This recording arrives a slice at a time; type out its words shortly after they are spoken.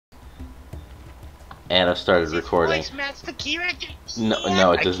And I've started recording. Voice match the character.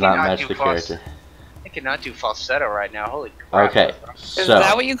 No, it does not match the character. I cannot do falsetto right now. Holy crap. Okay, Is so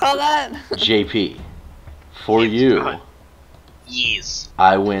that what you call that? JP, for It's you, done. Yes.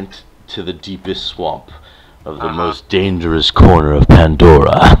 I went to the deepest swamp of the most dangerous corner of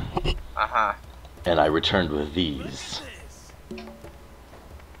Pandora. And I returned with these.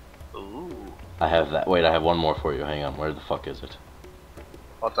 Ooh. I have that. Wait, I have one more for you. Hang on. Where the fuck is it?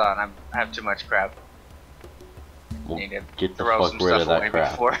 Hold on, I have too much crap. Well, Need to get the throw fuck some rid stuff of that away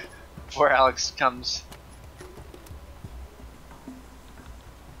crap. before Alex comes.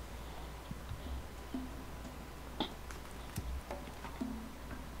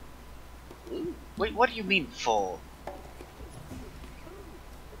 Ooh. Wait, what do you mean full?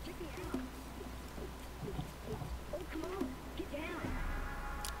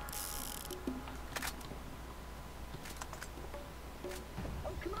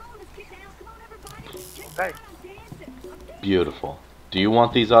 Okay. Beautiful. Do you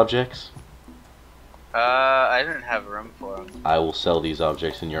want these objects? I didn't have room for them. I will sell these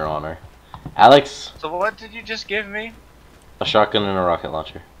objects in your honor. Alex, So what did you just give me? a shotgun and a rocket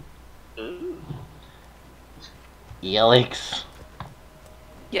launcher. Ooh. Alex.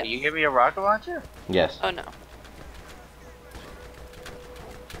 Yes. You give me a rocket launcher? Yes. Oh no.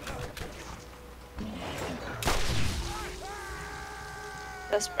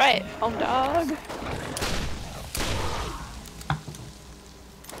 That's right, home dog.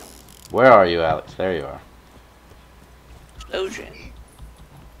 Where are you, Alex? There you are. Explosion.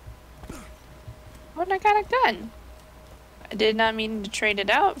 Oh, and I got a gun. I did not mean to trade it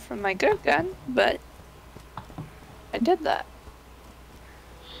out for my good gun, but I did that.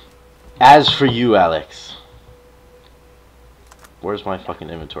 As for you, Alex. Where's my fucking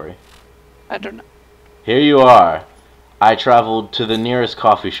inventory? I don't know. Here you are. I traveled to the nearest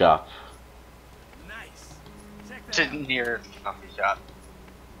coffee shop To near coffee shop.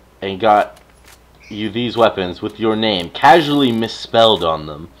 and got you these weapons with your name casually misspelled on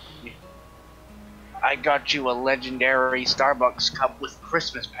them. I got you a legendary Starbucks cup with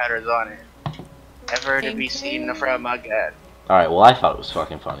Christmas patterns on it. Ever to be seen from again. Alright, well I thought it was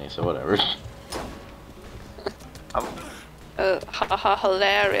fucking funny, so whatever. Haha,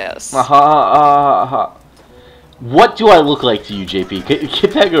 hilarious. What do I look like to you, JP?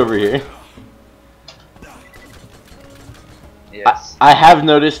 Get back over here. Yes. I have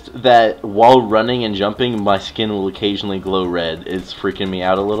noticed that while running and jumping, my skin will occasionally glow red. It's freaking me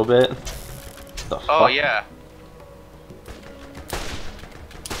out a little bit. The fuck? Oh yeah.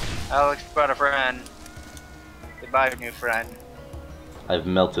 Alex brought a friend. Goodbye, new friend. I've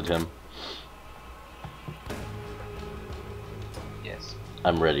melted him. Yes.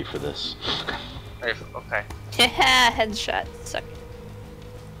 I'm ready for this. Okay. Haha, headshot. Suck.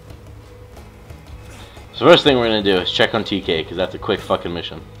 So first thing we're gonna do is check on TK, because that's a quick fucking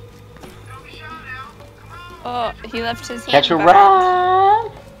mission. Oh, he left his hand. Catch a behind.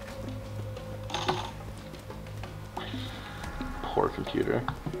 ride! Poor computer.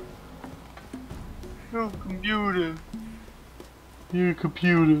 No computer. Your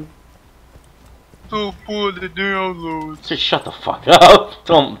computer. So poor the downloads. Just shut the fuck up.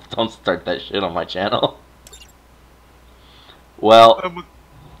 Don't start that shit on my channel. Well,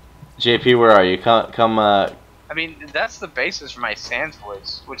 JP, where are you? Come. I mean, that's the basis for my Sans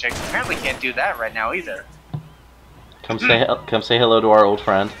voice, which I apparently can't do that right now either. Come say hello to our old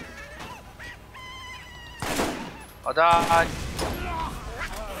friend. Hold on.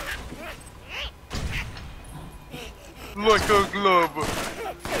 Like a glove.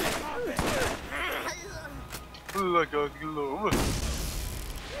 Like a glove.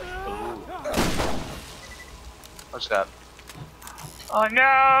 What's that? Oh no!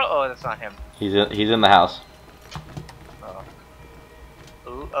 Oh, that's not him. He's in the house. Oh.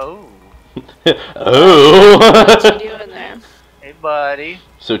 Ooh, oh. Oh. What's he doing there? Hey, buddy.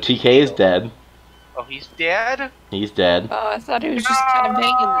 So TK is dead. Oh, he's dead? He's dead. Oh, I thought he was just kind of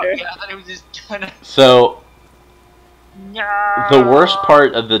hanging there. Yeah, I thought he was just kind of... So No. the worst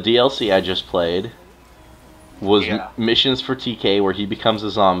part of the DLC I just played was Yeah. missions for TK where he becomes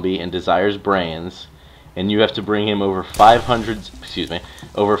a zombie and desires brains, and you have to bring him over 500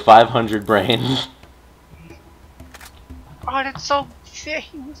 brains. Oh, that's so sick.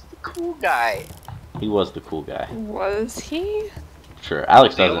 He was the cool guy. He was the cool guy. Was he? Sure,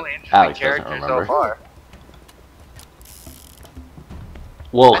 Alex The doesn't. only interesting Alex doesn't character remember. so far.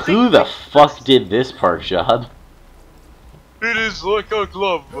 Well, I who think the fuck did this park job? It is like a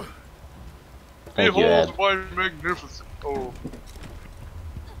glove. Thank you, Ed. my magnificent. Oh.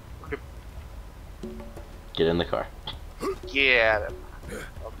 Okay. Get in the car. Yeah. Okay,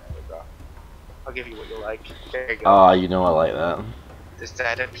 we go. I'll give you what you like. There you go. Ah, you know I like that. Does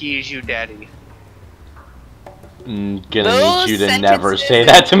that appease you, Daddy? Gonna Those need you to never sentences say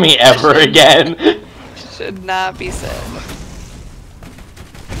that to me ever again. should not be said.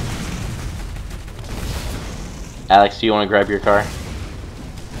 Alex, do you want to grab your car?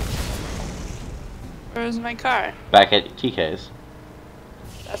 Where's my car? Back at TK's.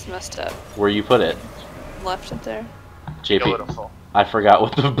 That's messed up. Where you put it? Left it there. JP, Beautiful. I forgot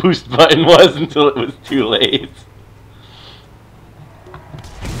what the boost button was until it was too late.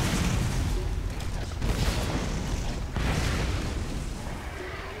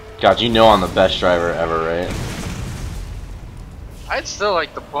 God, you know I'm the best driver ever, right? I'd still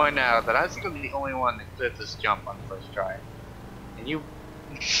like to point out that I was the only one that cleared this jump on the first try. And you...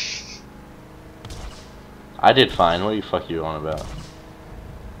 I did fine. What the fuck are you on about?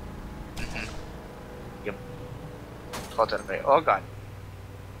 Yep. Oh god.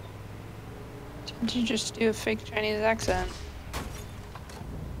 Did you just do a fake Chinese accent?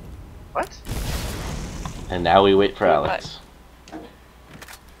 What? And now we wait for What? Alex.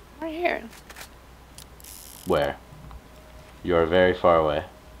 Right here. Where? You are very far away.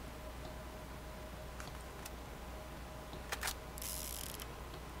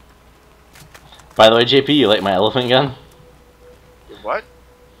 By the way, JP, you like my elephant gun? What?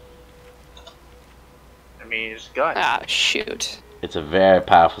 I mean, it's a gun. Ah, shoot. It's a very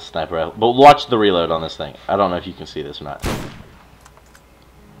powerful sniper rifle. But watch the reload on this thing. I don't know if you can see this or not.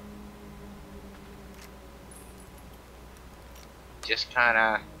 Just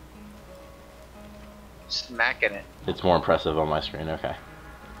kinda... smacking it. It's more impressive on my screen, okay.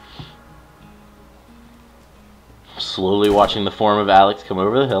 Slowly watching the form of Alex come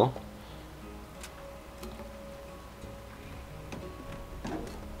over the hill.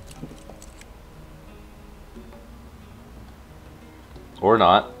 Or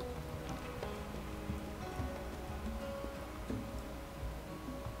not.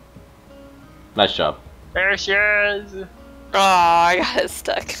 Nice job. There she is! Oh, I got it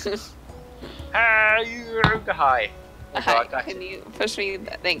stuck. Hi! Hi. Oh, Hi, God, gotcha. can you push me?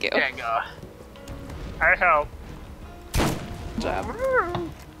 Thank you. There you go. I help. Good job.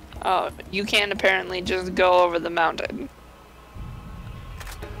 Oh, you can apparently just go over the mountain.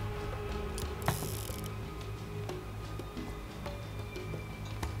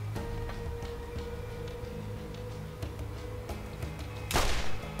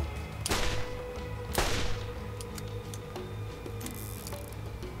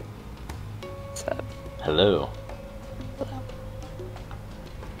 What's up? Hello. Hello.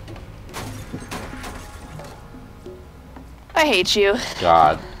 I hate you.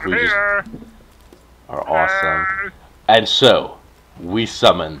 God, we just are awesome. And so, we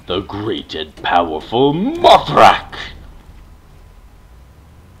summon the great and powerful Mothrak!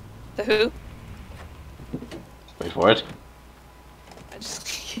 The who? Wait for it. I just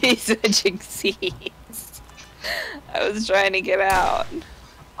keep switching seats. I was trying to get out.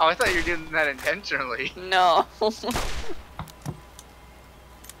 Oh, I thought you were doing that intentionally. No.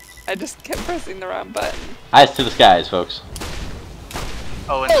 I just kept pressing the wrong button. Eyes to the skies, folks.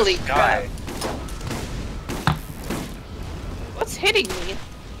 Oh, in Holy the sky. What's hitting me?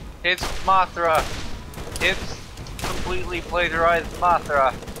 It's Mothra. It's completely plagiarized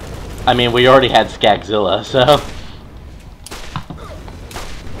Mothra. I mean, we already had Skagzilla, so...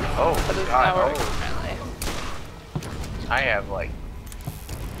 Oh, That is God. not working, Oh. apparently. I have, like...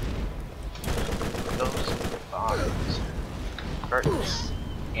 those bombs. Curtains.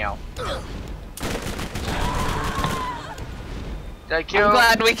 You know. Did I kill? I'm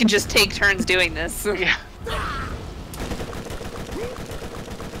glad we can just take turns doing this. Yeah.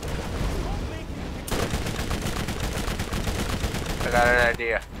 I got an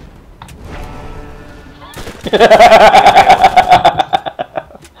idea.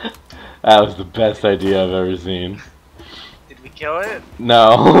 That was the best idea I've ever seen. Did we kill it?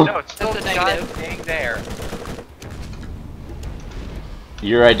 No. No, it's still That's a negative. dang there.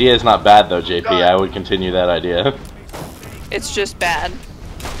 Your idea is not bad though, JP. God. I would continue that idea. It's just bad.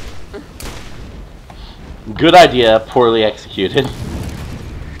 Good idea, poorly executed.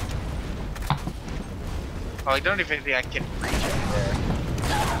 Oh, I don't even think I can reach it there.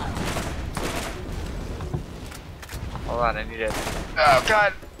 Hold on, I need it. Oh,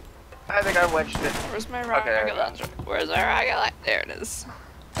 God! I think I wedged it. Where's my Okay, rocket there we go. launcher? Where's my rocket launcher? There it is.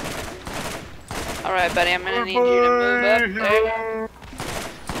 Alright, buddy, I'm gonna need you to move up there.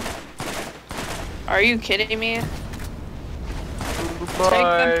 Are you kidding me? Take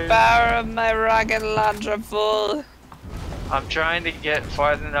the power of my rocket launcher full. I'm trying to get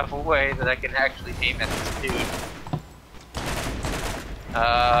far enough away that I can actually aim at this dude.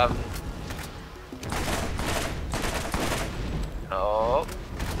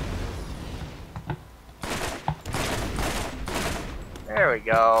 There we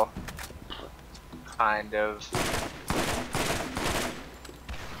go. Kind of.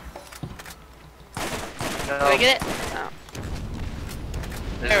 No. Did I get it? Oh.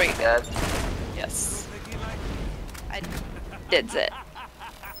 There we go. Dead. Yes. I did it.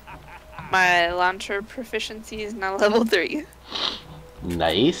 My launcher proficiency is now level 3.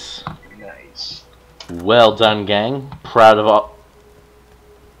 Nice. Nice. Well done, gang. Proud of all.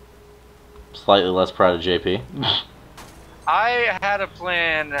 Slightly less proud of JP. I had a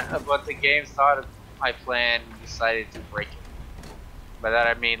plan, but the game thought of my plan and decided to break it. By that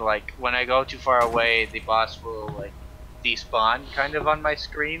I mean, like, when I go too far away, the boss will, like, despawn kind of on my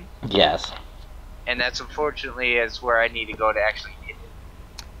screen. Yes. And that's unfortunately is where I need to go to actually hit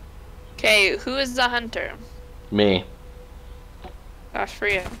it. Okay, who is the hunter? Me. Gosh, for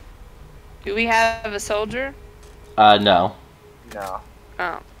you. Do we have a soldier? No. No.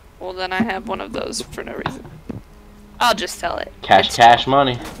 Oh. Well, then I have one of those for no reason. I'll just sell it. Cash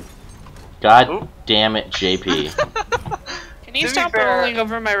money. God Oop. damn it, JP. Can you To be stop fair- rolling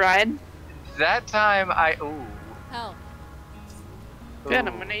over my ride? That time I Help. Good,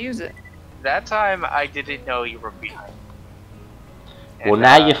 I'm gonna use it. That time I didn't know you were behind. Well, And,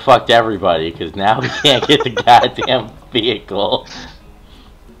 now you fucked everybody, because now we can't get the goddamn vehicle.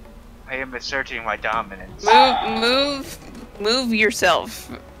 I am asserting my dominance. Move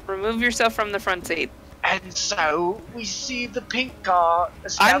yourself. Remove yourself from the front seat. And so we see the pink car.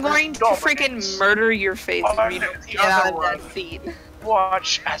 I'm going to establish freaking dominance. murder your face Oh, if you don't the get out other of that one. seat.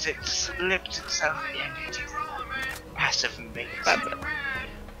 Watch as it slips itself into the passive maze. That's it.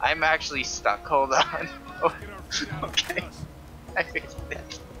 I'm actually stuck. Hold on. Oh, okay. I fixed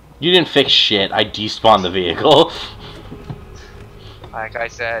it. You didn't fix shit. I despawned the vehicle. Like I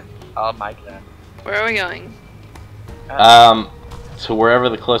said, oh my god. Where are we going? To wherever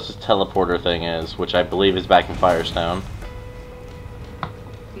the closest teleporter thing is, which I believe is back in Firestone.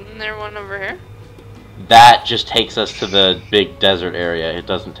 Isn't there one over here? That just takes us to the big desert area. It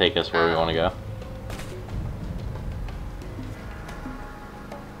doesn't take us where we want to go.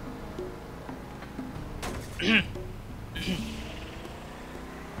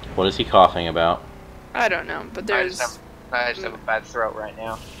 What is he coughing about? I don't know, but I there's... just have a bad throat right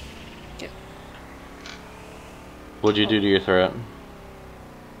now. What'd you do to your throat?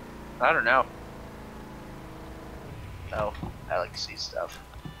 I don't know. Oh, I like to see stuff.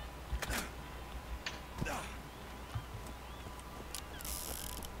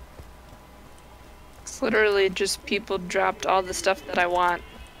 It's literally just people dropped all the stuff that I want.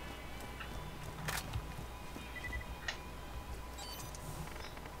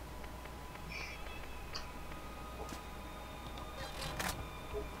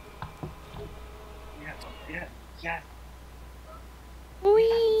 Yeah.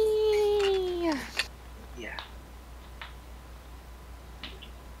 Whee! Yeah.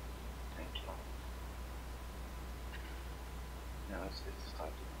 Thank you. No, it's hard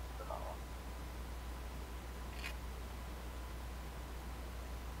to follow.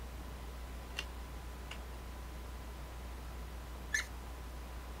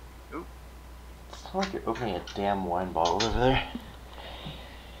 Oop. It's like you're opening a damn wine bottle over there.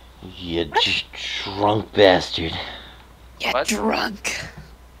 You drunk bastard. Get What? drunk.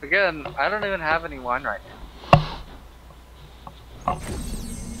 Again, I don't even have any wine right now.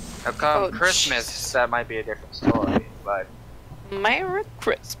 Now come Oh, Christmas, Jesus. that might be a different story, but Merry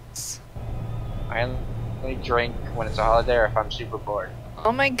Christmas. I only drink when it's a holiday or if I'm super bored.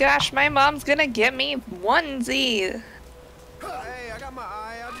 Oh my gosh, my mom's gonna get me onesie. Hey, I got my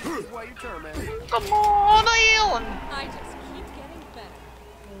eye. I'll just see why you turn, man. Come on, Ellen! I just keep getting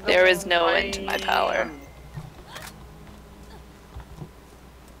better. There is no end to my power.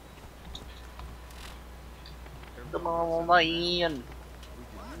 Come on, Ian.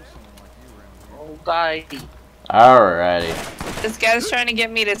 Okay. Alrighty. This guy's trying to get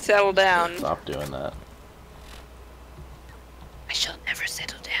me to settle down. Stop doing that. I shall never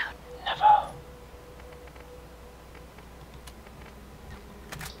settle down. Never.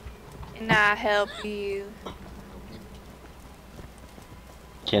 Can I help you?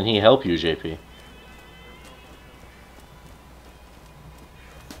 Can he help you, JP?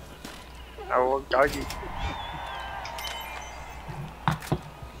 I will doggy.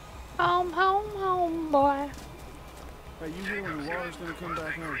 Home, home, home, boy. Hey, you here when the water's gonna come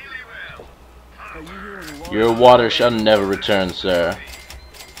back on? Hey, you here when the water... Your water shall never return, sir.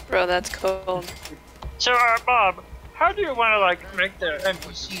 Bro, that's cold. So, Bob, how do you want to, like, make the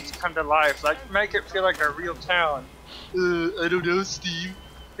NPCs come to life? Like, make it feel like a real town? I don't know, Steve.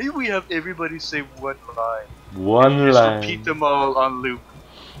 Maybe we have everybody say one line. One Just line. repeat them all on loop.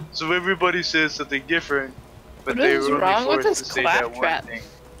 So everybody says something different, But What they is were only wrong with forced this to say that one claptrap? thing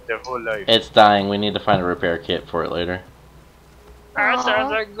their whole life. It's dying. We need to find a repair kit for it later. That Aw.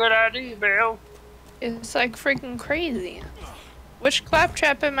 sounds like a good idea, Bill. It's like freaking crazy. Which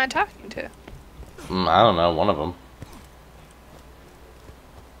claptrap am I talking to? I don't know. One of them.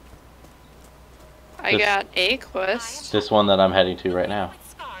 I got a quest. This one that I'm heading to right now.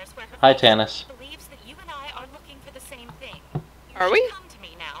 Hi, Tanis. Believes that you and I are looking for the same thing. You Are should we? come to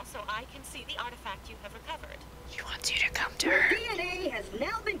me now so I can see the artifact you have recovered. She wants you to come to Your her. DNA has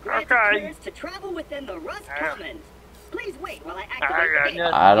now been granted Okay. clearance to travel within the Rust Commons. Please wait while I I activate got the gate.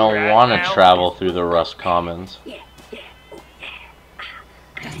 nothing I don't right want now. to travel through the Rust Commons. Yeah, yeah, oh yeah.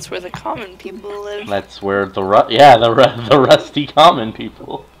 That's where the common people live. That's where the the rusty common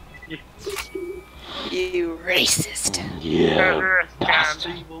people. You racist. Yeah,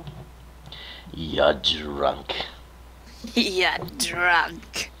 bastard. You're drunk. Yeah,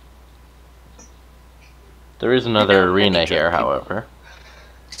 drunk. There is another know many arena drunk here, people. however.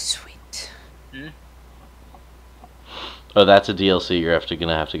 Sweet. Oh, that's a DLC you're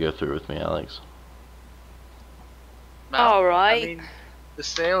gonna have to go through with me, Alex. Alright. I mean, the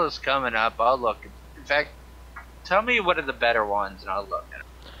sale is coming up. I'll look. In fact, tell me what are the better ones, and I'll look at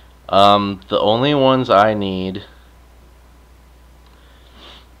them. The only ones I need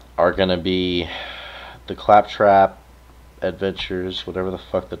are gonna be the Claptrap Adventures, whatever the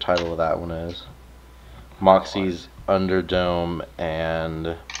fuck the title of that one is. Moxie's Underdome and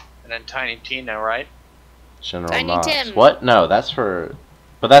And then Tiny Tina, right? General Tiny Knox. Tim. What? No, that's for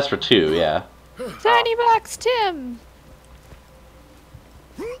 2, yeah. Tiny Box Tim.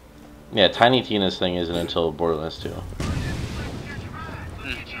 Yeah, Tiny Tina's thing isn't until Borderlands 2.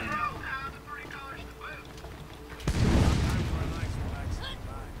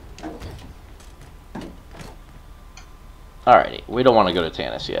 Alrighty, we don't want to go to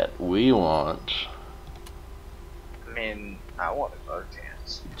Tanis yet. We want... I mean, I want to go to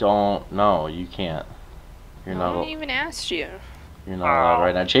Tana's. No, you can't. You're I not. didn't even ask you. You're not allowed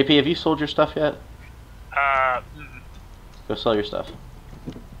right now. JP, have you sold your stuff yet? Mm. Go sell your stuff.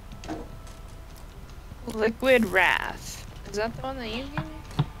 Liquid Wrath. Is that the one that you gave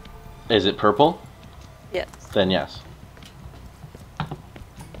me? Is it purple? Yes. Then yes.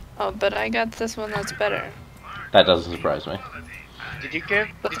 Oh, but I got this one that's better. That doesn't surprise me. Did you give?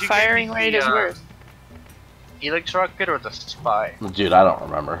 But did the you firing give me rate is worse. Helix rocket or the spy? Dude, I don't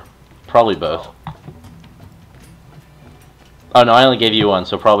remember. Probably both. Oh no, I only gave you one,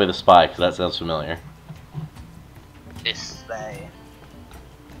 so probably the spy, because that sounds familiar. This spy.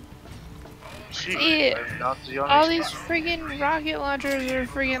 See, I'm not the only all these spy. friggin' rocket launchers are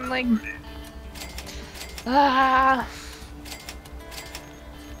friggin' like... Ah.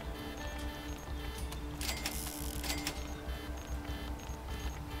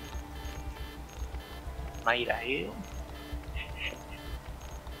 Made a hill.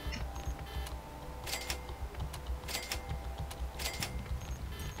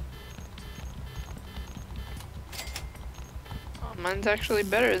 Oh, mine's actually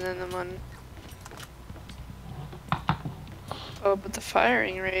better than the one. Oh, but the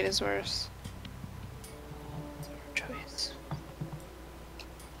firing rate is worse. It's our choice.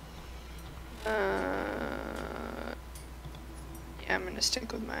 Yeah, I'm gonna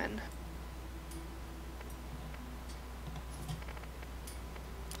stick with mine.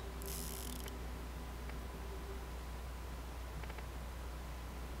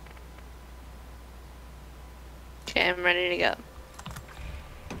 Okay, I'm ready to go.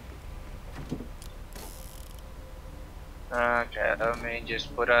 Okay, let me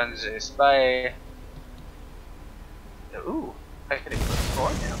just put on the spy. Ooh, I could have put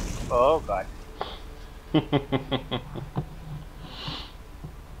four now. Oh god.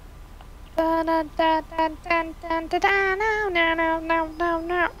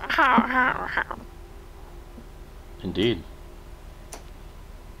 Indeed.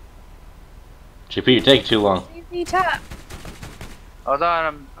 JP, you take too long. Hold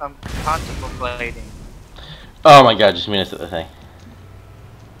on, I'm contemplating. Oh my god, just minutes at the thing.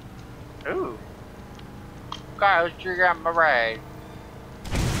 Ooh. Guys, you got my ride.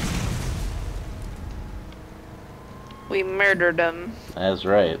 We murdered him. That's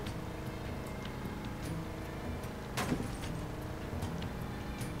right.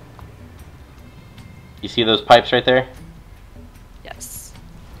 You see those pipes right there? Yes.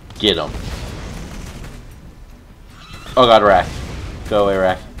 Get them. Oh god, Rack. Go away,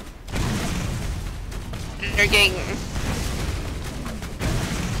 Rack. They're gang.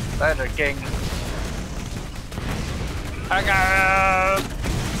 Later, king. I got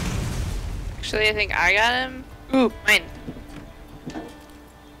Actually, I think I got him. Ooh, mine.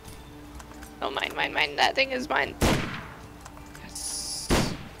 Oh, mine. That thing is mine. Yes.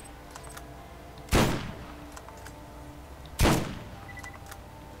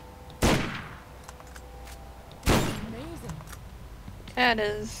 Amazing. That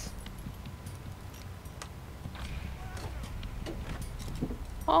is.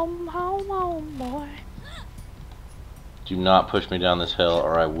 Home, boy. Do not push me down this hill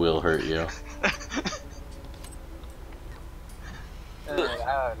or I will hurt you.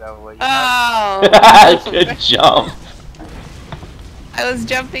 I don't know what you Oh! Good jump. I was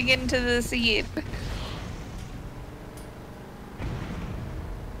jumping into the seat.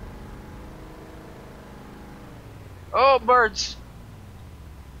 Oh, birds!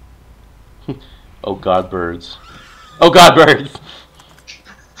 Oh god, birds. Oh god, birds!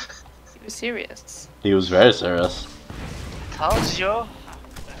 He was serious. He was very serious. Told you.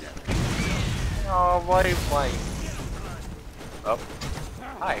 Oh, why? Oh,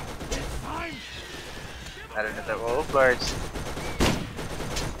 hi. I don't know that. Oh, birds.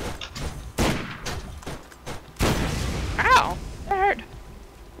 Ow! That hurt.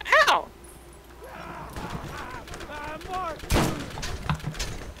 Ow!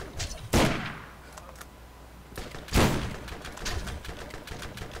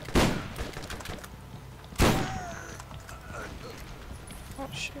 Oh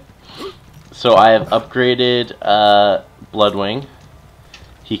shit. So I have upgraded Bloodwing.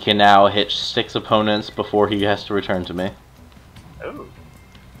 He can now hit 6 opponents before he has to return to me. Ooh.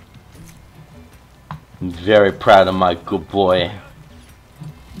 I'm very proud of my good boy.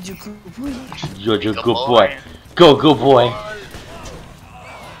 You're a good boy. Go, good boy.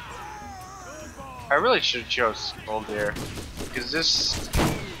 I really should chose Skull Deer, because this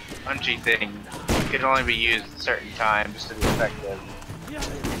punching thing can only be used at certain times to be effective.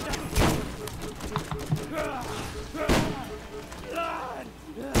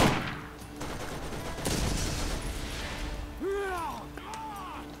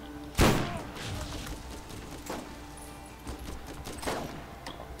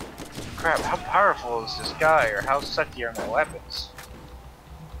 Crap, how powerful is this guy, or how sucky are my weapons?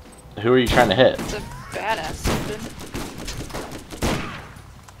 Who are you trying to hit? It's a badass dude.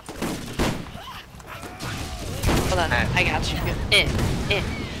 Hold on, I got you. In.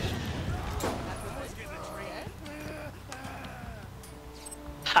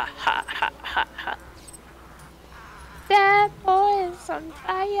 Ha. That boy is on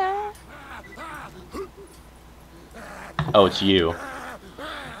fire. Oh, it's you.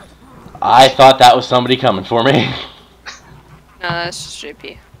 I thought that was somebody coming for me. No, that's just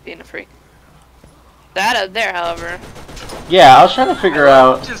JP being a freak. That up there, however. Yeah, I was trying to figure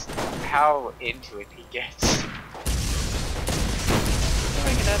out. Just how into it he gets.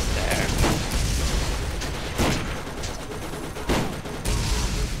 Bring it up there.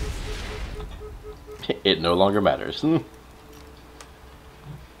 It no longer matters. I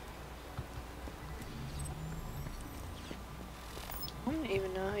don't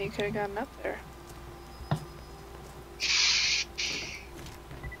even know how you could have gotten up there.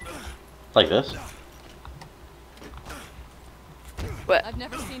 Like this. What? I've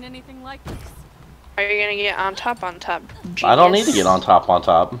never seen anything like this. Are you gonna get on top? Genius? I don't need to get on top.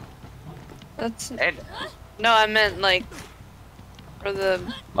 That's And no, I meant like for the.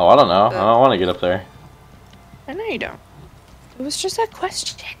 Oh, I don't know. I don't want to get up there. I know you don't. It was just a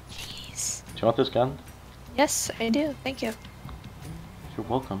question. Jeez. Do you want this gun? Yes, I do. Thank you. You're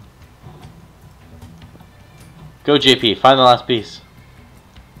welcome. Go, JP. Find the last piece.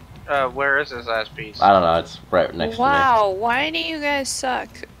 where is this last piece? I don't know. It's right next to me. Wow, why do you guys suck?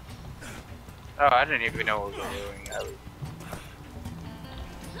 Oh, I didn't even know what we were doing.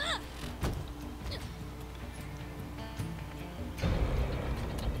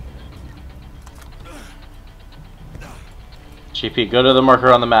 JP, go to the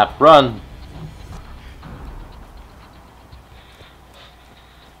marker on the map. Run!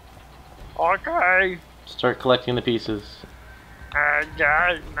 Okay. Start collecting the pieces. I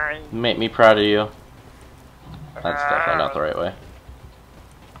got mine. Make me proud of you. That's definitely not the right way.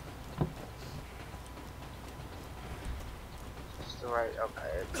 It's the right.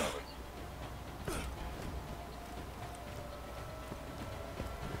 Okay. It's over.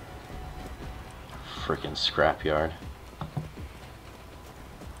 Freaking scrapyard.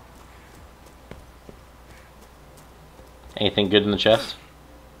 Anything good in the chest?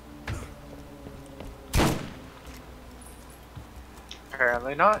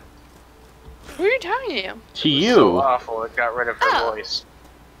 Apparently not. Who are you talking to? To So you! awful. It got rid of her Oh. voice.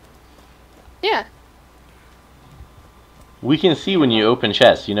 Yeah. We can see when you open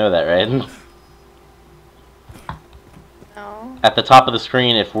chests, you know that, right? No. At the top of the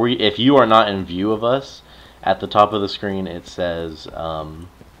screen, if you are not in view of us, at the top of the screen it says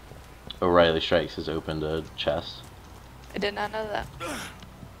O'Reilly Strikes has opened a chest. I did not know that.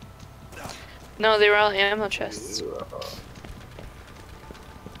 No, they were all ammo chests.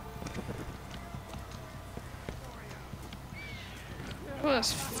 Oh,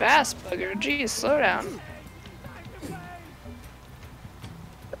 that's fast, bugger. Jeez, slow down.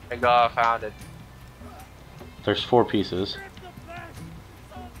 I got found it. There's 4 pieces.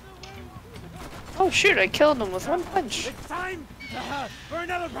 Oh shoot, I killed him with one punch. It's time for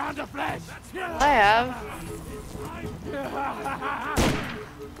another pound of flesh. I have.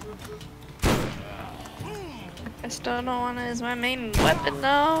 I still don't want to use my main weapon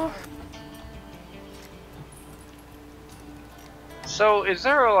though. So, is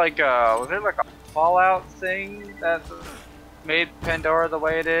there like was there like a Fallout thing that made Pandora the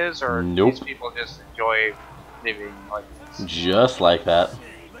way it is, or Nope. these people just enjoy living like this? Just like that.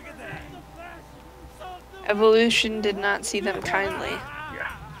 Evolution did not see them kindly.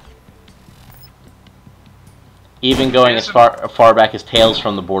 Yeah. Even going as far back as Tales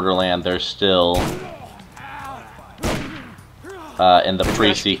from the Borderland, there's still in the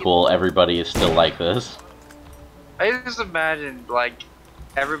pre-sequel, everybody is still like this. I just imagine like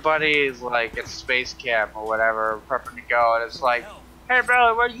everybody is like at space camp or whatever, prepping to go, and it's like, hey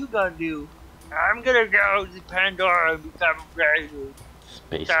brother, what are you gonna do? I'm gonna go to Pandora and become a graduate.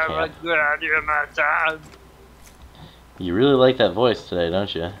 Space Have a camp. good idea of my time. You really like that voice today,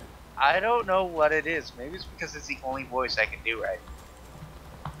 don't you? I don't know what it is. Maybe it's because it's the only voice I can do right.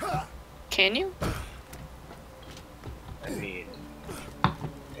 Can you? I mean,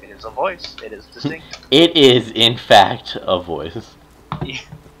 it is a voice. It is distinct. It is, in fact, a voice. Yeah.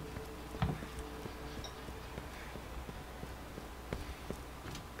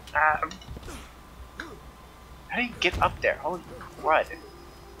 How do you get up there? Holy crud.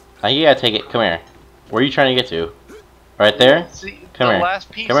 You gotta take it. Come here. Where are you trying to get to? Right there? See, Come the here.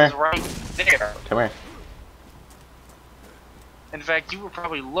 last piece Come here. is right there. Come here. In fact, you were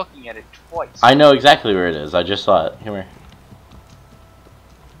probably looking at it twice. I know exactly where it is. I just saw it. Come here.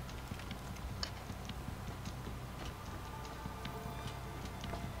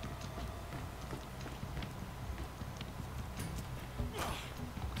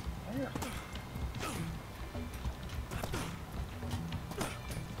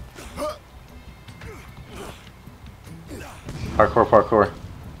 Parkour, parkour.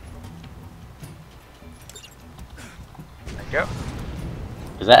 There you go.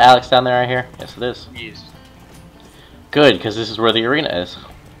 Is that Alex down there right here? Yes, it is. Yes. Good, because this is where the arena is.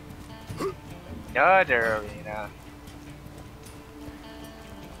 No, there, you know.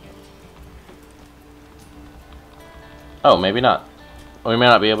 Oh, maybe not. We may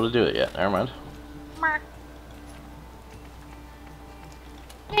not be able to do it yet. Never mind.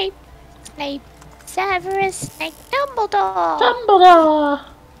 Snape, Snape, Severus Snape, Dumbledore. Dumbledore!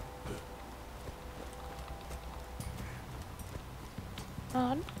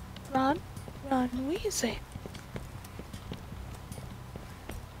 Ron, Ron, Ron Weasley.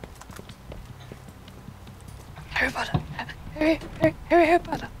 Harry Potter. Harry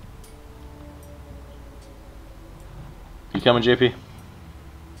Potter. You coming, JP?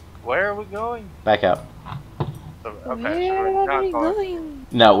 Where are we going? Back out. Okay, so Where we're are not we going. going?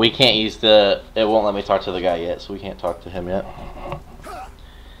 No, we can't use the... It won't let me talk to the guy yet, so we can't talk to him yet.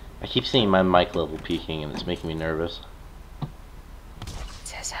 I keep seeing my mic level peaking, and it's making me nervous.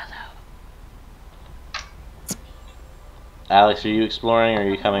 Says hello. Alex, are you exploring, or are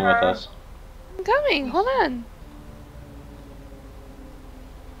you coming with us? I'm coming. Hold on.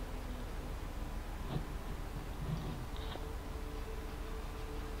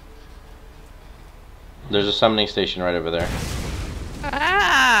 There's a summoning station right over there.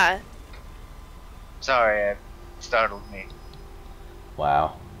 Ah! Sorry, it startled me.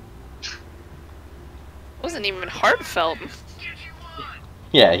 Wow. Wasn't even heartfelt.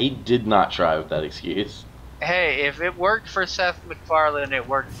 Yeah, he did not try with that excuse. Hey, if it worked for Seth MacFarlane, it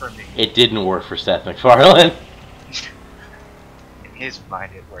worked for me. It didn't work for Seth MacFarlane. In his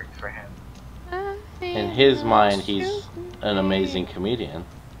mind, it worked for him. In his mind, he's an amazing comedian.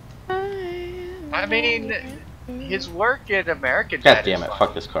 I mean, his work in American God Dad damn is it, fun.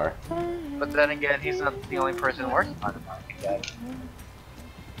 fuck this car. But then again, he's not the only person working on American Dad.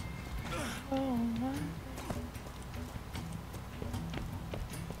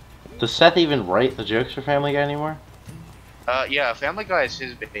 Does Seth even write the jokes for Family Guy anymore? Yeah, Family Guy is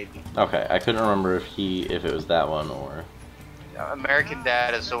his baby. Okay, I couldn't remember if it was that one or... American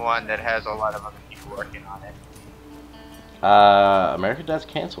Dad is the one that has a lot of other people working on it. American Dad's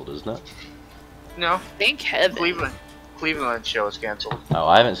canceled, isn't it? No, Thank heaven. Cleveland show is canceled. Oh,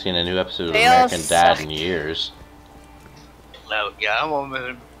 I haven't seen a new episode of They all American Dad suck. in years. No, yeah,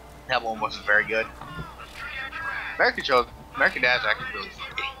 that one wasn't very good. American Dad's actually really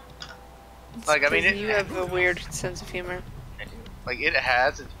funny. Like, I mean, You have a weird sense of humor. like it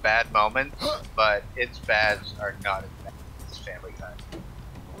has its bad moments, but its bads are not as bad as Family Guy.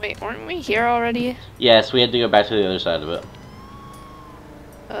 Wait, weren't we here already? Yes, we had to go back to the other side of it.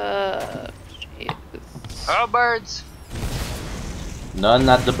 Jesus. Oh, birds! None,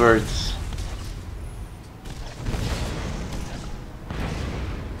 not the birds.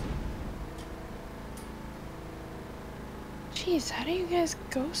 Jeez, how do you guys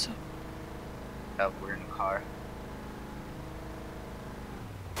go so? Oh, we're in a car.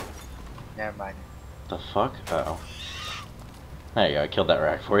 Never mind. The fuck? Uh oh. There you go, I killed that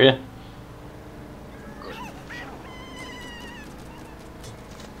rack for you.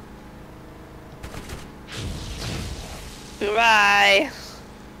 Goodbye.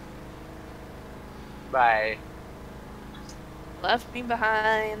 Bye. Left me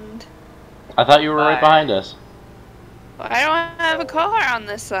behind. I thought you were right Bye. behind us. I don't have a car on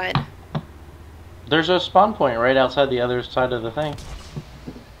this side. There's a spawn point right outside the other side of the thing.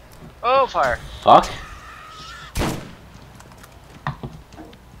 Oh, fire. Fuck.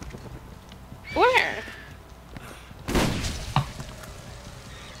 Where?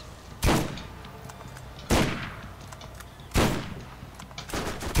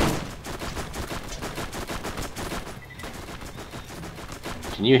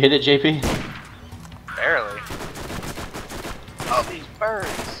 Can you hit it, JP? Barely. Oh, these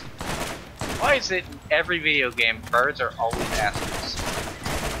birds. Why is it in every video game birds are always assholes?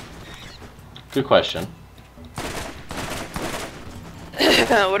 Good question.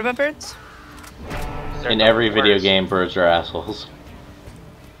 What about birds? They're In not every video birds. game, birds are assholes.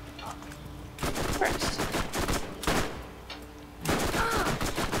 Of course.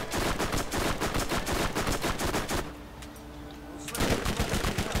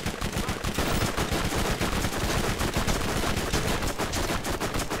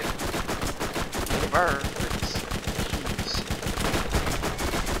 Birds. Jeez.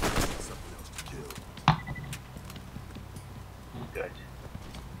 Good.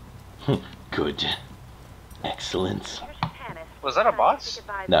 Good. Excellent. Was that a boss?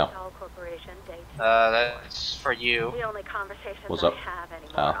 No. That's for you. The only conversations What's I up? have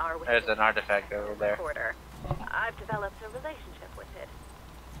anymore Oh. are with There's an artifact over there. recorder. I've developed a relationship with it.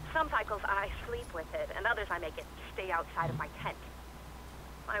 Some cycles I sleep with it, and others I make it stay outside of my tent.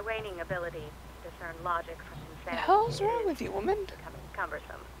 My waning ability to discern logic from The insanity hell's wrong is with you, woman? becoming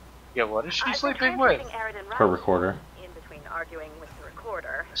cumbersome. Yeah, what is she I've been sleeping with? translating Arid and Her Rice recorder. in between arguing with the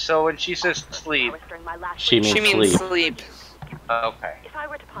recorder. So when she says sleep, Hours during my last She week. means She means sleep. sleep. okay. If I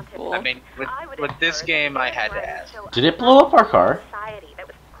were to pontificate, Cool. I mean, I would with this infer game, that I had to Arid ask. show Did it blow up our car? society that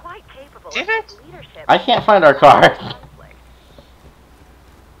was quite capable Did of it? leadership I can't find our car. conflict.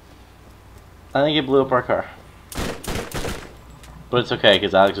 I think it blew up our car. But it's okay,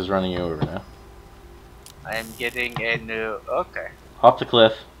 because Alex is running you over now. I am getting a new. Okay. Off the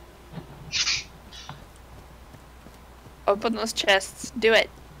cliff. Open those chests. Do it.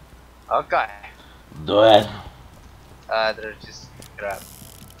 Okay. Do it. There's just crap.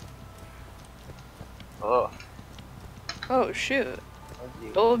 Oh. Oh, shoot. What do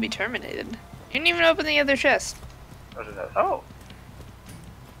you- Goal will be terminated. You didn't even open the other chest. what is that? Oh.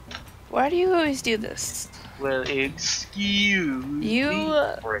 Why do you always do this? Well, excuse You,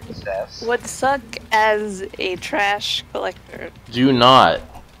 me, princess. Would suck as a trash collector. Do not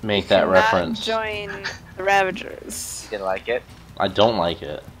make that Not reference. join the Ravagers. Didn't like it. I don't like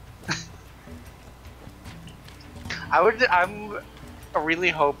it. I'm really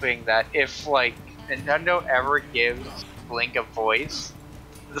hoping that if like Nintendo ever gives Link a voice,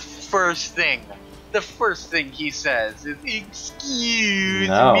 the first thing he says is "Excuse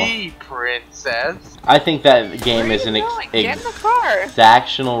No. me, princess." I think that game Where is are an you going? Get in the car.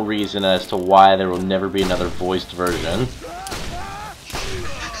 exactional reason as to why there will never be another voiced version.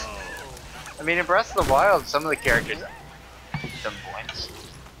 I mean, in Breath of the Wild, some of the characters have some points.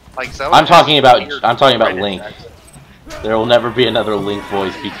 Like some. I'm talking about Brandon Link. Jackson. There will never be another Link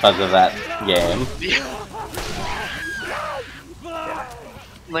voice because of that game.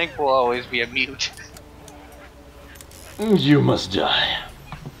 Link will always be a mute. You must die.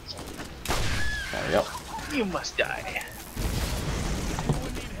 There we go. You must die.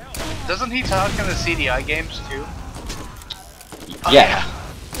 Doesn't he talk in the CDI games too? Yeah.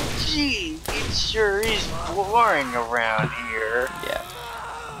 Gee, it sure is boring around here. Yeah.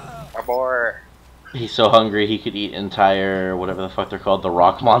 A bore. He's so hungry he could eat entire, whatever the fuck they're called, the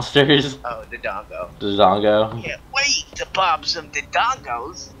rock monsters. Oh, the Dongo. The Zongo. Can't wait to pop some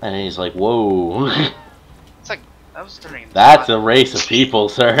Dodongos. And he's like, whoa. It's like, I was turning. That's a race of people,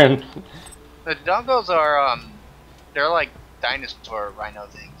 sir. The Dongos are, they're like dinosaur rhino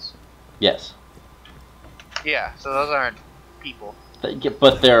things. Yes. Yeah, so those aren't people.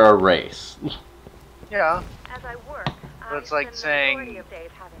 But they're a race. Yeah. As I work, But it's like saying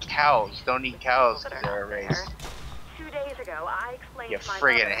cows don't eat cows because they're a race. 2 days ago, I explained You to my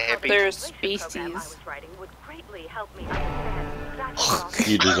friggin' mother how the hippie. They're legislation program I species. was writing would greatly help me understand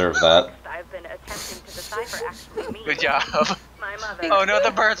exactly You deserve that. I've been attempting to decipher actually means. Good job. My mother. Oh no,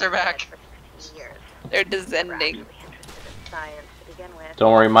 the birds are back. For 16 years. They're We're descending. actually interested in science to begin with.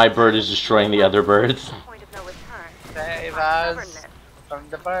 Don't worry, my bird is destroying the other birds. Point of no return. Save My us stubbornness from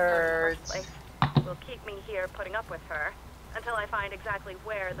the birds. will keep me here putting up with her until I find exactly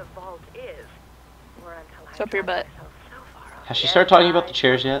where the vault is. Or until I It's up your drive butt. myself so far off Has she the started edge talking about the I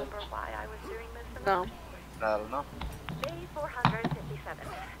chairs yet? remember why I was doing this in the No. first place. I don't know. Day 457.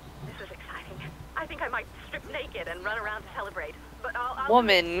 This is exciting. I think I might strip naked and run around to celebrate. But I'll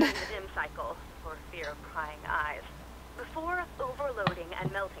Woman. extend the dim cycle for fear of prying eyes. Before overloading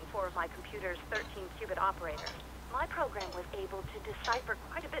and melting 4 of my computer's 13-qubit operators, my program was able to decipher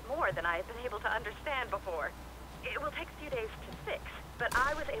quite a bit more than I had been able to understand before. It will take a few days to fix, but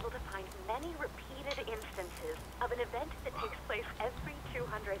I was able to find many repeated instances of an event that takes place every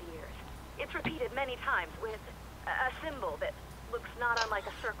 200 years. It's repeated many times with a symbol that looks not unlike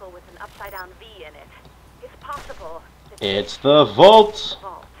a circle with an upside-down V in it. It's possible that It's the vault.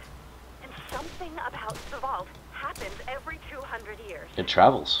 vault. And something about the vault happens every 200 years. It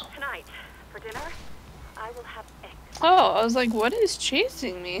travels. Tonight, for dinner, I will have eggs. Oh, I was like, what is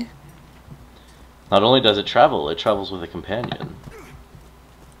chasing me? Not only does it travels with a companion.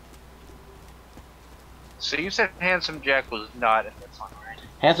 So you said Handsome Jack was not in this one, right?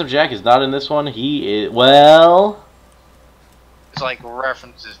 Handsome Jack is not in this one. He is, well... It's like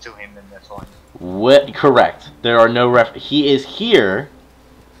references to him in this one. What? Correct. There are no he is here,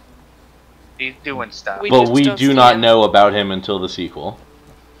 He's doing stuff. We but just we don't do see not him. know about him until the sequel.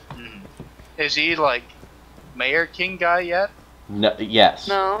 Is he like Mayor King guy yet? No, yes.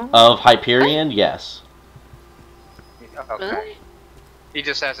 No. Of Hyperion, yes. Okay. Really? He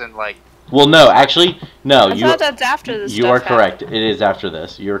just hasn't like. Well, no, actually, no. I thought that's after this You stuff are correct. happened. It is after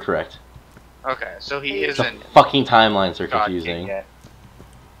this. You're correct. Okay, so he The The isn't fucking timelines are God King confusing. yet.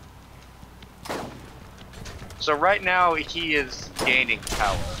 So right now he is gaining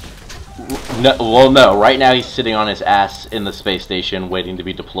power. No, well, no. Right now he's sitting on his ass in the space station, waiting to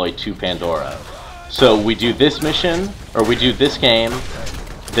be deployed to Pandora. So we do this mission, or we do this game.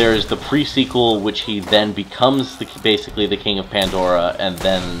 There's the pre-sequel, which he then becomes basically the king of Pandora, and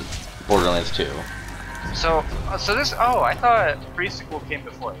then Borderlands 2. So this. Oh, I thought pre-sequel came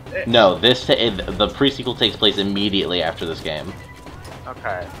before this. No, the pre-sequel takes place immediately after this game.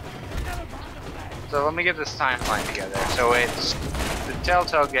 Okay. So let me get this timeline together. So it's the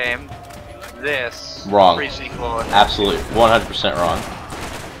Telltale game, this Wrong. pre-sequel. And Absolutely, 100% wrong.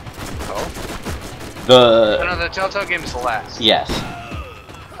 Oh. The No, the Telltale game is the last. yes,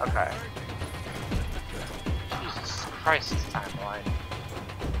 Okay. Jesus Christ, this timeline.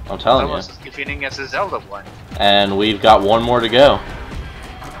 I'm It's telling you. almost as confusing as the Zelda one. And we've got one more to go.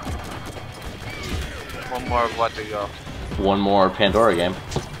 One more of what to go. One more Pandora game.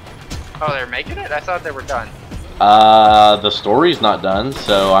 Oh, they're making it? I thought they were done. The story's not done,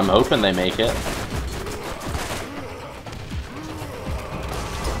 so I'm hoping they make it.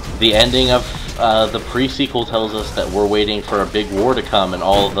 The ending of the pre-sequel tells us that we're waiting for a big war to come and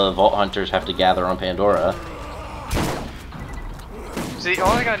all the Vault Hunters have to gather on Pandora. See, the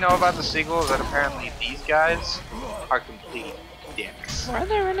only thing I know about the sequel is that apparently these guys are complete dicks. Why are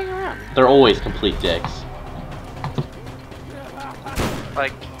they running around? They're always complete dicks.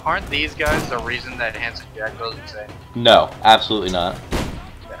 Like, aren't these guys the reason that Handsome Jack goes insane? No, absolutely not.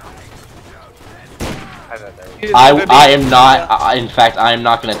 I thought they were. I am not, in fact, I am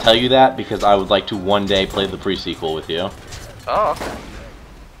not going to tell you that because I would like to one day play the pre-sequel with you. Oh, okay.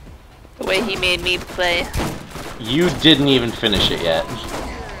 The way he made me play. You didn't even finish it yet.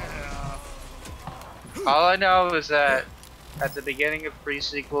 All I know is that at the beginning of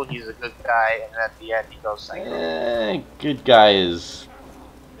pre-sequel, he's a good guy, and at the end, he goes psycho. Good guy is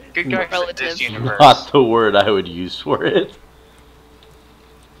Good guy for Relative. this universe. not the word I would use for it.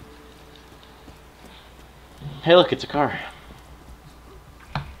 Hey look, it's a car.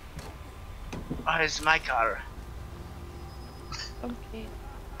 Oh, it's my car. Okay.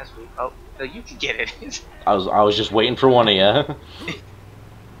 That's sweet. Oh, no, you can get it. I was just waiting for one of you.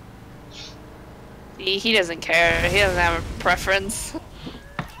 He doesn't care. He doesn't have a preference.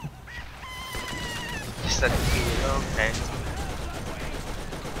 Just that okay.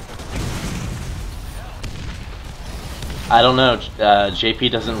 I don't know.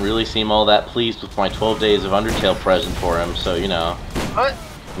 JP doesn't really seem all that pleased with my 12 days of Undertale present for him, so you know. What?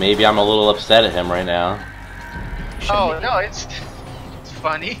 Maybe I'm a little upset at him right now. Oh no, it's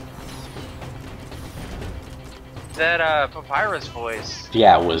funny. That Papyrus voice.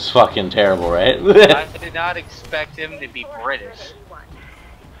 Yeah, it was fucking terrible, right? I did not expect him to be British. It's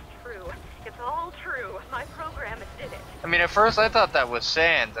true. It's all true. My program did it. I mean, at first I thought that was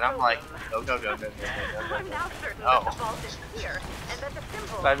Sans, and I'm like, no. I'm now certain Oh. that the vault is here, and that the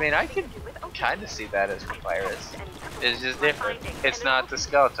symbol But I mean, I could has to do with opening. kind of see that as Papyrus. And It's just different. It's not the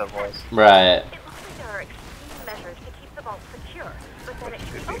skeletal voice. Right. It looks like there are extreme measures to keep the vault secure, but then it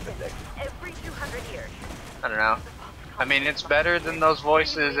Could can be open the every 200 years. I don't know. I mean, it's better than those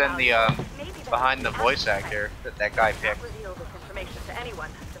voices and the behind the voice actor that guy picked. Can't reveal this information to anyone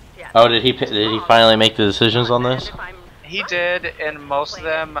just yet. Oh, did he finally make the decisions on And this? if I'm He did, and most of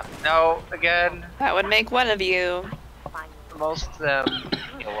them. No, again, That would make one of you. fine, most of them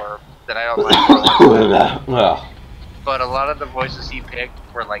were that I don't like. Well, But a lot of the voices he picked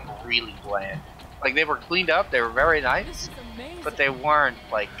were like really bland. Like they were cleaned up, they were very This nice, is amazing. but they weren't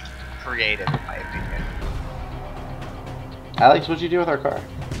like creative in my opinion. Alex, what'd you do with our car?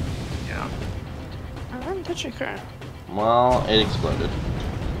 You know. I didn't touch your car. Well, it exploded.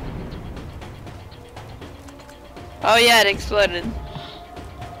 Oh yeah, it exploded.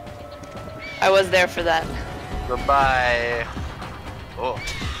 I was there for that. Goodbye. Oh.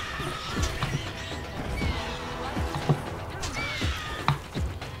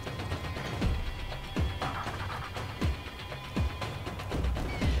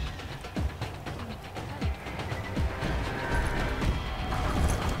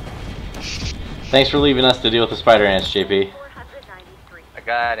 Thanks for leaving us to deal with the spider ants, JP. 493. I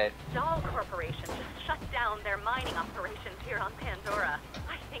got it. Dahl Corporation just shut down their mining operations here on Pandora.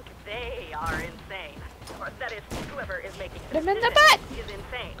 I think they are insane. Or that is, whoever is making Put him in the decision butt! is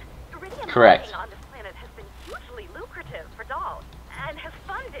insane. Iridium Correct. mining on this planet has been hugely lucrative for Dahl and has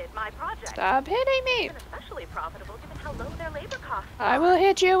funded my project. Stop hitting me! It's been especially profitable given how low their labor costs I are. will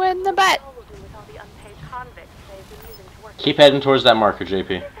hit you in the butt. Dahl will do with all the unpaid convicts they've been using to work. Keep heading towards that marker, JP.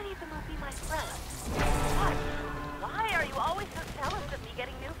 If any of them will be my friends. What? Why are you always so jealous of me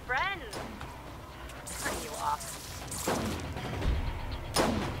getting new friends? Turn you off.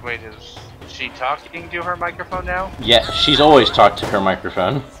 Wait, is she talking to her microphone now? Yeah, she's always talked to her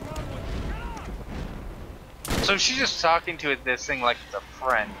microphone. So she's just talking to this thing like it's a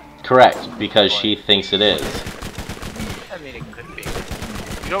friend. Correct, because she thinks it is. I mean, it could be.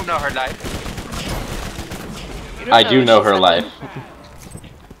 You don't know her life. You don't I do what know she's her up life.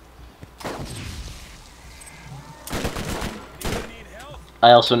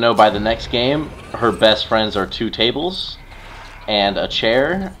 I also know by the next game, her best friends are 2 tables and a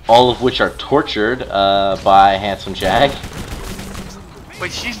chair, all of which are tortured by Handsome Jag.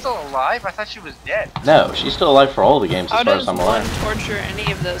 Wait, she's still alive? I thought she was dead. No, she's still alive for all the games How as far does as I'm one aware. torture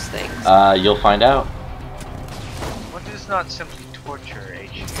any of those things? You'll find out. What does not simply torture a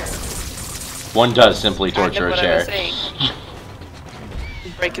chair? One does simply Kind of torture a what I chair. was saying.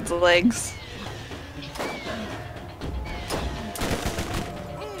 Break its legs.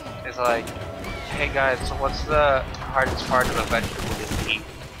 It's like, hey guys, so what's the hardest part of a vegetable to eat?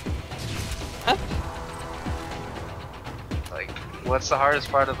 Huh? Like, what's the hardest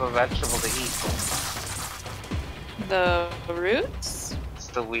part of a vegetable to eat? The roots? It's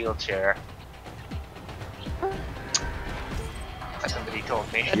the wheelchair. That's somebody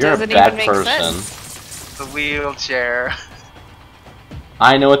told me. That You're a doesn't bad even make person. sense. The wheelchair.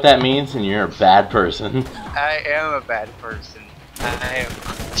 I know what that means, and you're a bad person. I am a bad person. I am.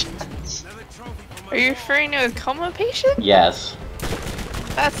 Are you referring to a coma patient? Yes.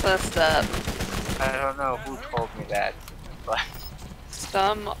 That's messed up. I don't know who told me that, but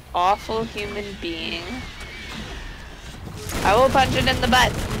Some awful human being. I will punch it in the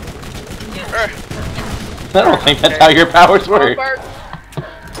butt. Urgh. I don't think that's how your powers work. I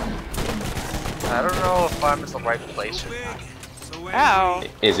don't know if I'm in the right place or not. Ow.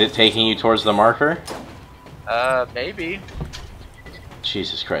 Is it taking you towards the marker? Maybe.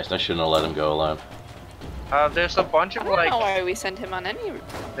 Jesus Christ, I shouldn't have let him go alone. There's a bunch I of don't know like, why we sent him on any.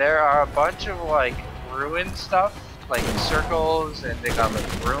 there are a bunch of like ruined stuff, like circles, and they got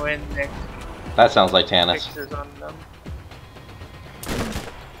like ruined That sounds like Tannis. pictures on them.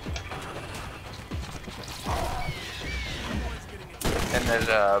 And there's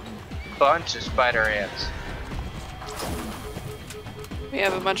a bunch of spider ants. We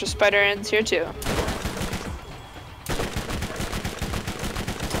have a bunch of spider ants here too.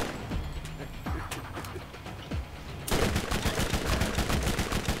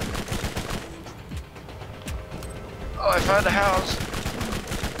 I found the house.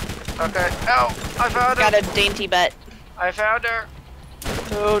 Okay. Oh, I found her. Got a dainty butt. I found her.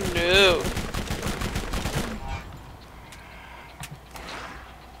 Oh no.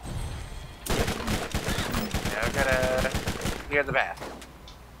 Now I gotta clear the bath.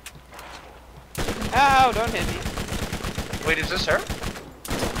 Ow, don't hit me. Wait, is this her?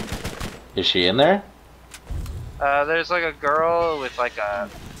 Is she in there? There's like a girl with like a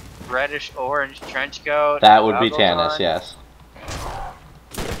reddish orange trench coat. That would be goggles Tannis, on. yes.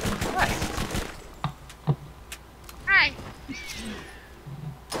 Nice. Hi.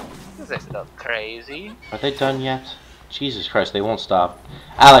 Does this look crazy? Are they done yet? Jesus Christ, they won't stop.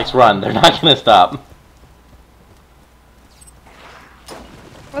 Alex, run. They're not gonna stop.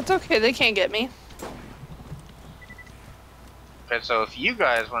 That's okay, they can't get me. Okay, so if you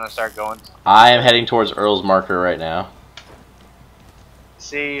guys want to start going, I am heading towards Earl's marker right now.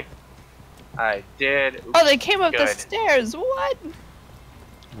 see, I did. Oops, Oh, they came up the good. stairs. What?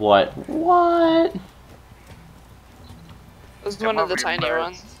 What? What? It was Come one of over the here, tiny birds.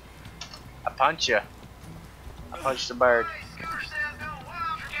 ones. I punch you. I punched the bird.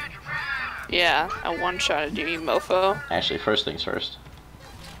 Yeah, I one-shotted you, you mofo. Actually, first things first.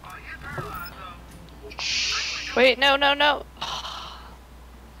 Wait, no, no, no.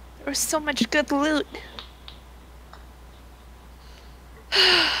 There was so much good loot.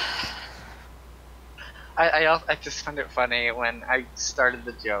 I just found it funny when I started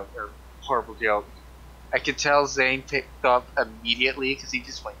the joke, or horrible joke. I could tell Zane picked up immediately because he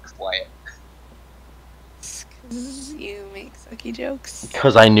just went quiet. It's 'cause you make sucky jokes.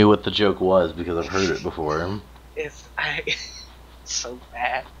 Because I knew what the joke was, because I've heard it before. It's so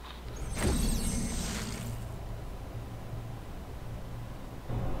bad.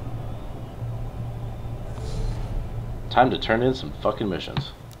 Time to turn in some fucking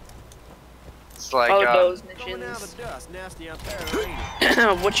missions. It's like Oh, those Going out of missions. the dust, nasty out there, ain't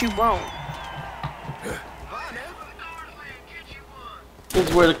it? What you want? Bye now. This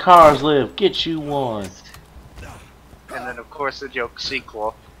is where the cars live. Get you one. and then of course the joke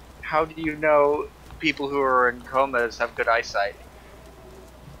sequel. How do you know people who are in comas have good eyesight?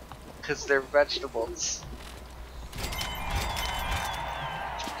 Because they're vegetables.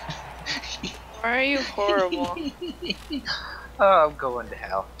 Why are you horrible? Oh, I'm going to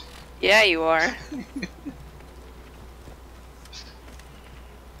hell. Yeah, you are.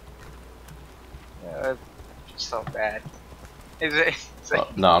 It's so bad. Is it? Oh,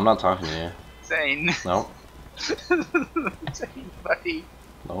 no, I'm not talking to you. Zane. No, Zane, buddy.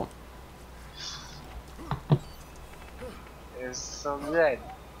 no. It's so good.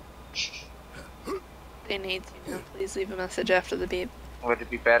 They need to. Please leave a message after the beep. Would it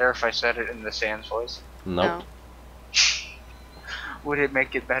be better if I said it in the Sans voice? Nope. Would it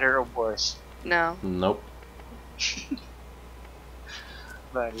make it better or worse? No. Nope.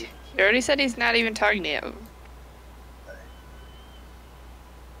 Buddy. He already said he's not even talking to you.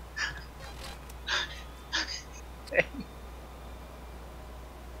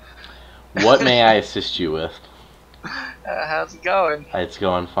 What may I assist you with? How's it going? It's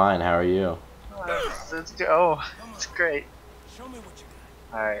going fine. How are you? Let's go. It's great. Show me what you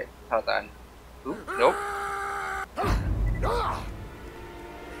Alright, hold on. Oop, nope.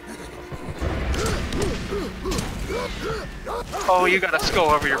 Oh, you got a skull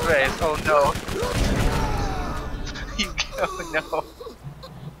over your face. Oh no. You go, no.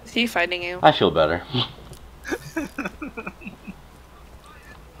 Is he fighting you? I feel better.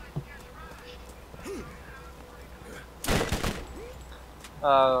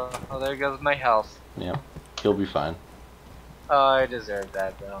 Oh, well, there goes my health. Yep. He'll be fine. Oh, I deserve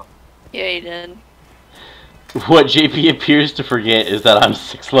that though. Yeah, he did. What JP appears to forget is that I'm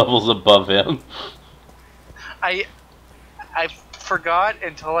 6 levels above him. I forgot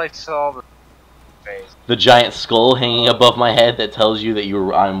until I saw the face. The giant skull hanging above my head that tells you that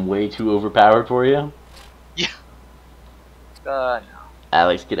I'm way too overpowered for you. Yeah. No.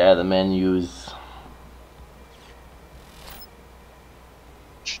 Alex, get out of the menus.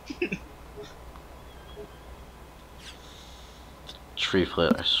 Tree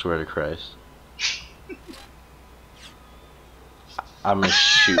flip, I swear to Christ. I'm gonna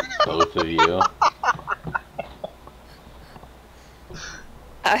shoot both of you.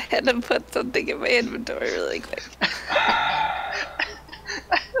 I had to put something in my inventory really quick.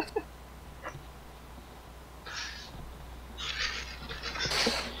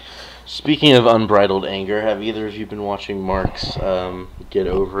 Speaking of unbridled anger, have either of you been watching Mark's Get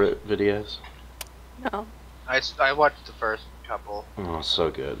Over It videos? No. I watched the first couple. Oh,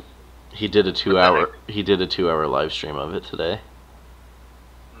 so good. He did a 2-hour live stream of it today.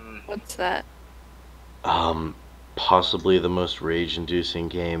 What's that? possibly the most rage-inducing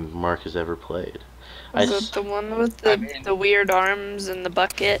game Mark has ever played. Is it the one with the weird arms and the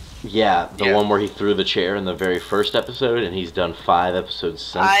bucket? Yeah, the Yeah. one where he threw the chair in the very first episode, and he's done 5 episodes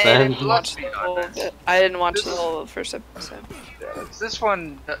since I then. didn't watch the whole. I didn't watch the whole first episode. This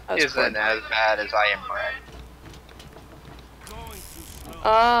one was isn't as bad as I Am Bread.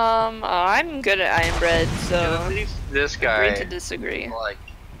 I'm good at I Am Bread, so At least this guy. agree to disagree. Like,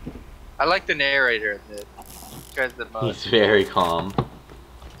 I like the narrator. The guy's the most. He's very calm.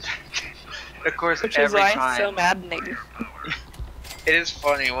 Of course, Which is every why time. it's so maddening. It is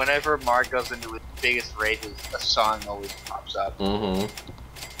funny, whenever Mark goes into his biggest rages, a song always pops up. Mm-hmm.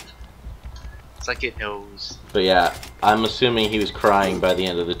 It's like it knows. But yeah, I'm assuming he was crying by the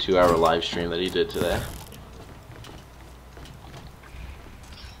end of the 2-hour live stream that he did today.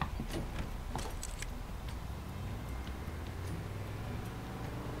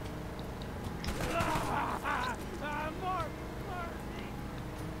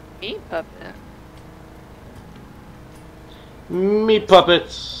 Meat puppet. Meat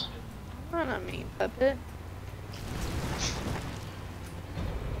puppets! Not a meat puppet.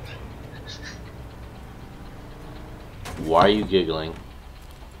 Why are you giggling?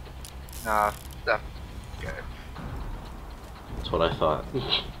 Nah, that's good. That's what I thought.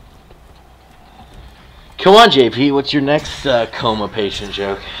 Come on, JP, what's your next coma patient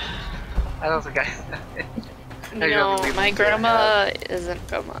joke? I don't think No, my grandma isn't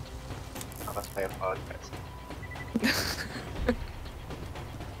coma. I apologize.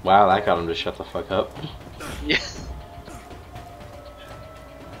 Wow, that got him to shut the fuck up. Yeah.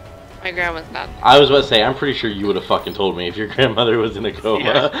 My grandma's not. I was about to say, I'm pretty sure you would have fucking told me if your grandmother was in a coma.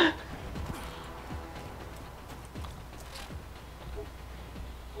 Yeah.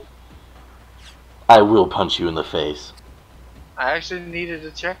 I will punch you in the face. I actually needed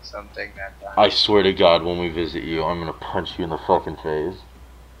to check something that time. I swear to God, when we visit you, I'm gonna punch you in the fucking face.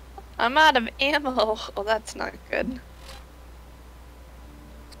 I'm out of ammo. Oh, that's not good.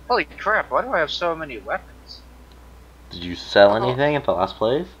 Holy crap, why do I have so many weapons? Did you sell anything at the last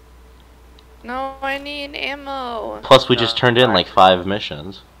place? No, I need ammo. Plus, we just turned in like 5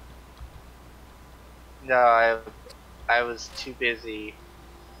 missions. No, I was too busy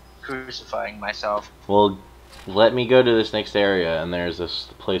crucifying myself. Well, let me go to this next area, and there's this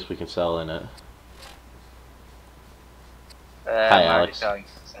place we can sell in it. Hi, I'm already Alex. selling.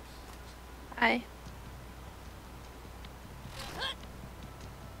 Hi.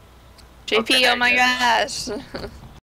 JP, Okay, oh my I gosh.